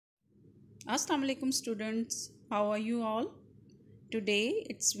Assalamu alaikum students, how are you all? Today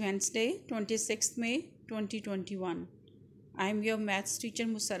it's Wednesday 26th May 2021. I am your maths teacher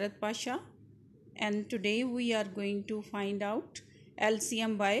Musarat Pasha and today we are going to find out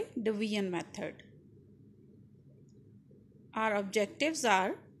LCM by division method. Our objectives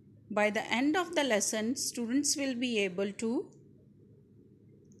are by the end of the lesson students will be able to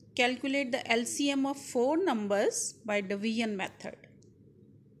calculate the LCM of 4 numbers by division method.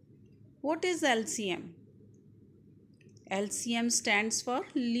 What is LCM? LCM stands for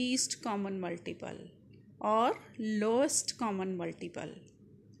least common multiple or lowest common multiple.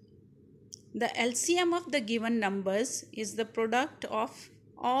 The LCM of the given numbers is the product of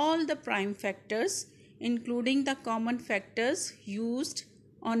all the prime factors including the common factors used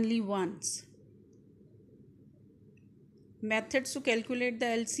only once. Methods to calculate the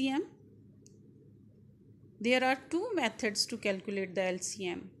LCM. There are two methods to calculate the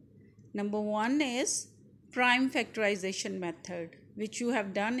LCM. Number one is prime factorization method, which you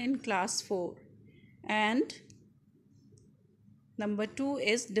have done in class 4, and number 2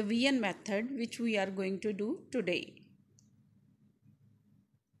 is division method, which we are going to do today.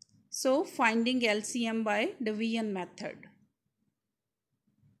 So finding LCM by division method.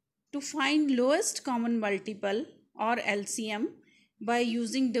 To find lowest common multiple or LCM by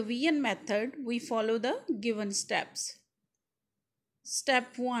using division method, we follow the given steps.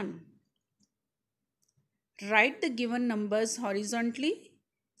 Step 1. Write the given numbers horizontally,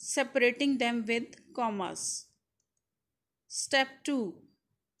 separating them with commas. Step 2.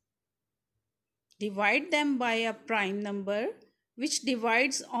 Divide them by a prime number which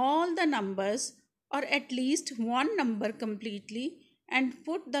divides all the numbers or at least one number completely and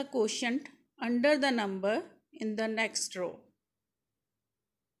put the quotient under the number in the next row.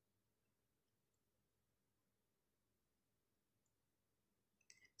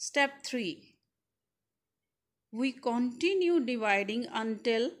 Step 3. We continue dividing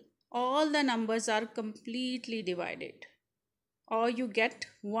until all the numbers are completely divided, or you get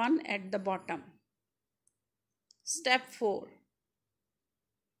 1 at the bottom. Step 4.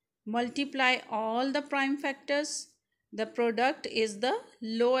 Multiply all the prime factors. The product is the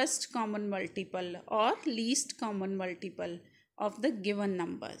lowest common multiple or least common multiple of the given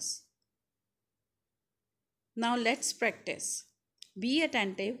numbers. Now let's practice. Be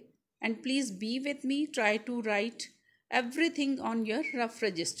attentive and please be with me. Try to write everything on your rough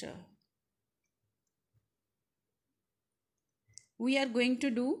register. We are going to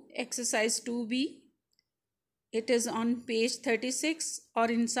do exercise 2B. It is on page 36, or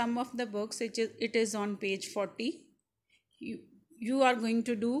in some of the books it is on page 40. You are going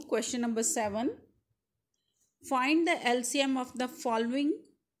to do question number 7. Find the LCM of the following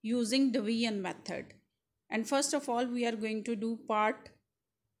using division method. And first of all, we are going to do part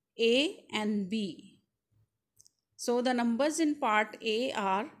A and B. So the numbers in part A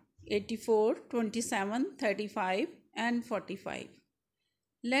are 84, 27, 35 and 45.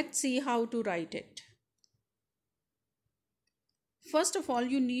 Let's see how to write it. First of all,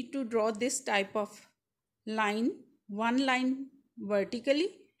 you need to draw this type of line, one line vertically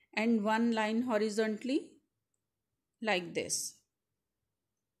and one line horizontally like this.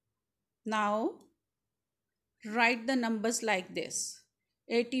 Now write the numbers like this: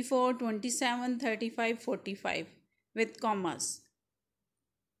 84, 27, 35, 45 with commas.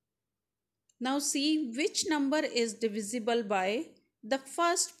 Now see which number is divisible by the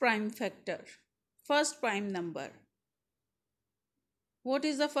first prime factor, first prime number. What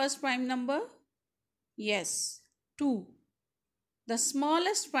is the first prime number? Yes, 2. The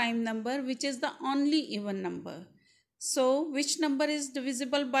smallest prime number, which is the only even number. So which number is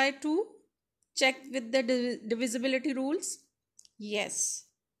divisible by 2? Check with the divisibility rules. Yes,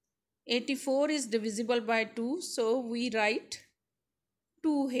 84 is divisible by 2, so we write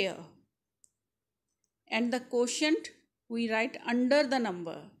 2 here. And the quotient we write under the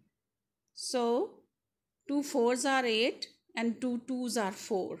number. So 2 4s are 8 and 2 2s are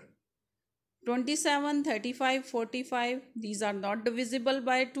 4. 27, 35, 45, these are not divisible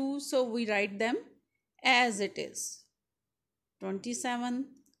by 2, so we write them as it is. 27,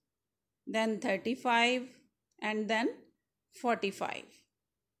 then 35 and then 45.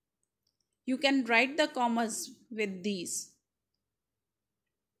 You can write the commas with these.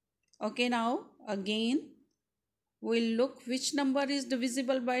 Okay, now again we'll look which number is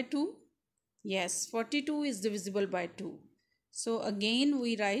divisible by 2. Yes, 42 is divisible by 2. So again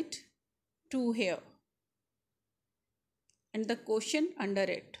we write 2 here and the quotient under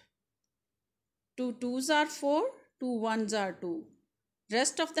it. 2 2s are 4, 2 1s are 2.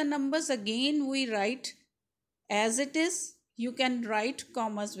 Rest of the numbers again we write as it is. You can write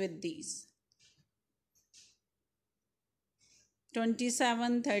commas with these.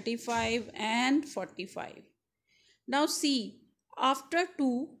 27, 35 and 45. Now see, after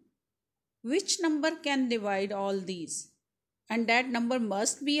 2, which number can divide all these? And that number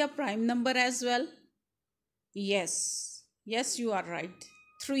must be a prime number as well. Yes, you are right.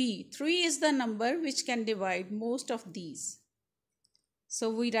 3 is the number which can divide most of these. So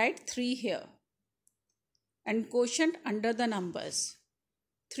we write 3 here and quotient under the numbers.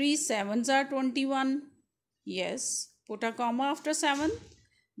 3 sevens are 21. Yes, put a comma after 7.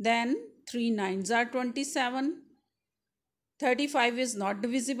 Then 3 nines are 27. 35 is not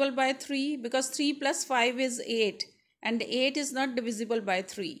divisible by 3 because 3 plus 5 is 8 and 8 is not divisible by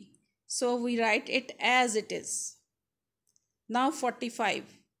 3. So we write it as it is. Now 45.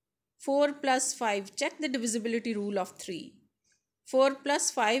 4 plus 5. Check the divisibility rule of 3. 4 plus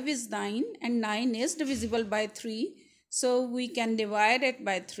 5 is 9 and 9 is divisible by 3. So we can divide it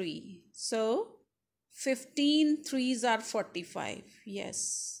by 3. So 15 threes are 45.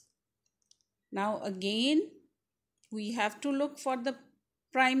 Yes. Now again we have to look for the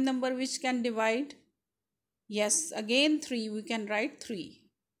prime number which can divide. Yes, again 3, we can write 3.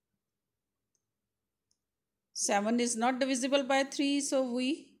 7 is not divisible by 3, so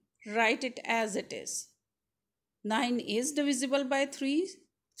we write it as it is. 9 is divisible by 3.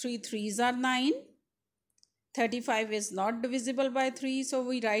 3 threes are 9. 35 is not divisible by 3, so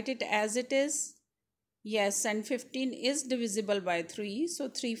we write it as it is. Yes, and 15 is divisible by 3, so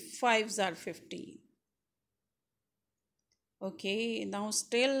 3 fives are 15. Okay, now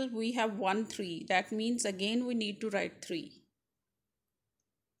still we have 1 3. That means again we need to write 3.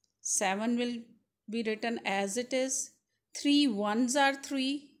 7 will be written as it is. 3 ones are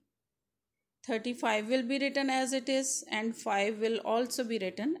 3. 35 will be written as it is and 5 will also be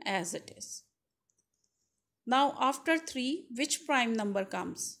written as it is. Now after 3, which prime number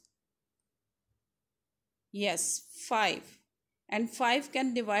comes? Yes, 5. And 5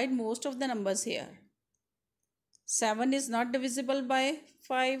 can divide most of the numbers here. 7 is not divisible by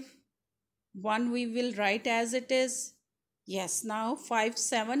 5. 1 we will write as it is. Yes, now 5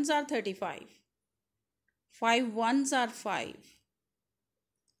 sevens are 35. 5 ones are 5.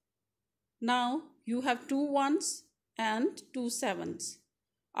 Now you have 2 ones and 2 sevens.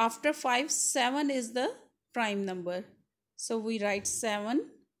 After 5, 7 is the prime number. So we write 7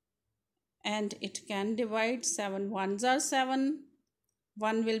 and it can divide. 7 ones are 7.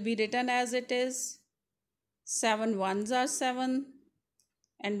 1 will be written as it is. 7 ones are 7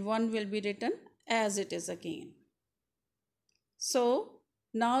 and 1 will be written as it is again. So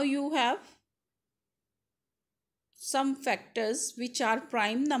now you have some factors which are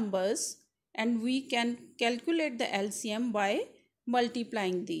prime numbers and we can calculate the LCM by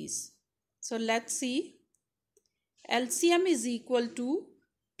multiplying these. So let's see. LCM is equal to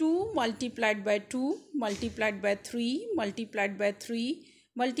 2 multiplied by 2 multiplied by 3 multiplied by 3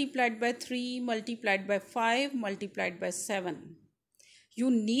 multiplied by 3 multiplied by 5 multiplied by 7. You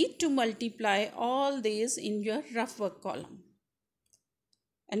need to multiply all these in your rough work column.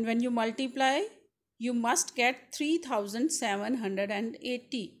 And when you multiply, you must get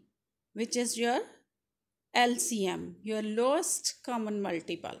 3780, which is your LCM, your lowest common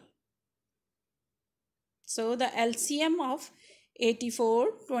multiple. So the LCM of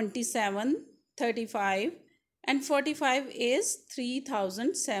 84, 27, 35 and 45 is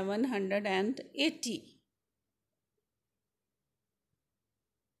 3780.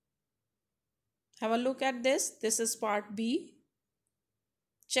 Have a look at this. This is part B.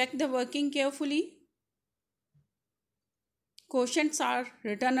 Check the working carefully. Quotients are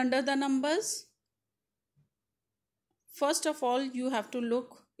written under the numbers. First of all, you have to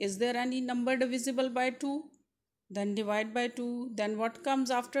look, is there any number divisible by 2? Then divide by 2. Then what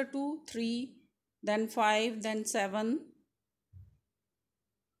comes after 2? 3. Then 5. Then 7.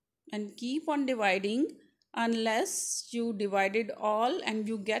 And keep on dividing unless you divided all and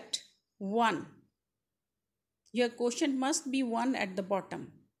you get 1. Your quotient must be 1 at the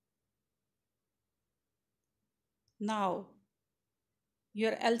bottom. Now,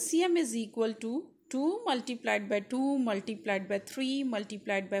 your LCM is equal to 2 multiplied by 2 multiplied by 3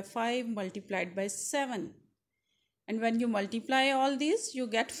 multiplied by 5 multiplied by 7. And when you multiply all these, you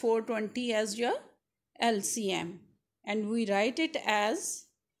get 420 as your LCM. And we write it as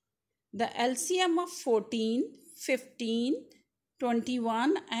the LCM of 14, 15,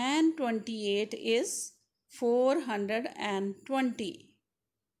 21 and 28 is 420.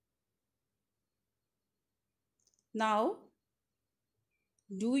 Now,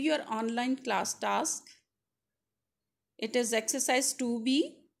 do your online class task. It is exercise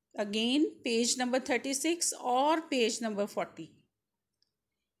 2B. Again, page number 36 or page number 40.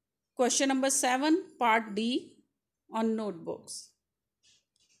 Question number 7, part D. on notebooks.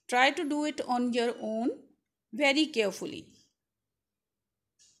 Try to do it on your own very carefully.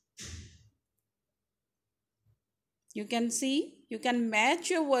 You can see, you can match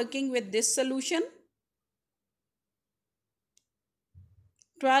your working with this solution.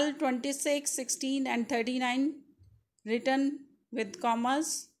 12, 26, 16 and 39 written with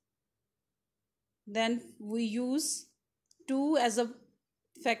commas. Then we use 2 as a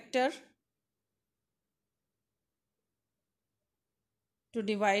factor to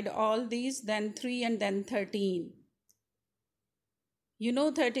divide all these, then 3 and then 13. You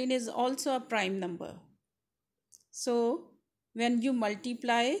know 13 is also a prime number. So when you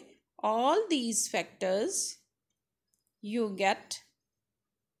multiply all these factors, you get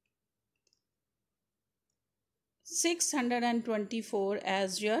 624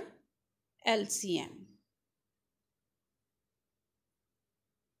 as your LCM.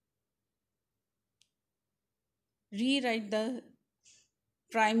 Rewrite the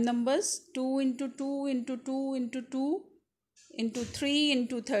prime numbers 2 into 2 into 2 into 2 into 3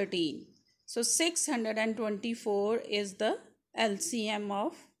 into 13. So 624 is the LCM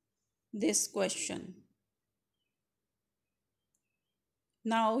of this question.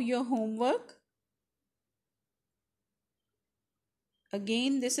 Now your homework.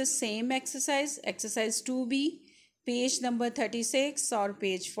 Again, this is same exercise, exercise 2B, page number 36 or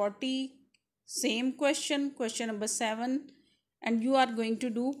page 40. Same question, question number 7. And you are going to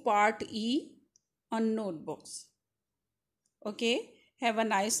do part E on notebooks. Okay, have a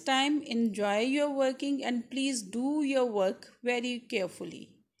nice time, enjoy your working, and please do your work very carefully.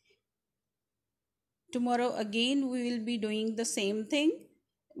 Tomorrow again we will be doing the same thing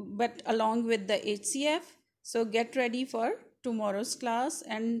but along with the HCF. So get ready for tomorrow's class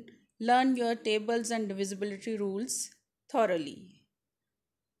and learn your tables and divisibility rules thoroughly.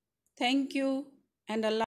 Thank you and Allah.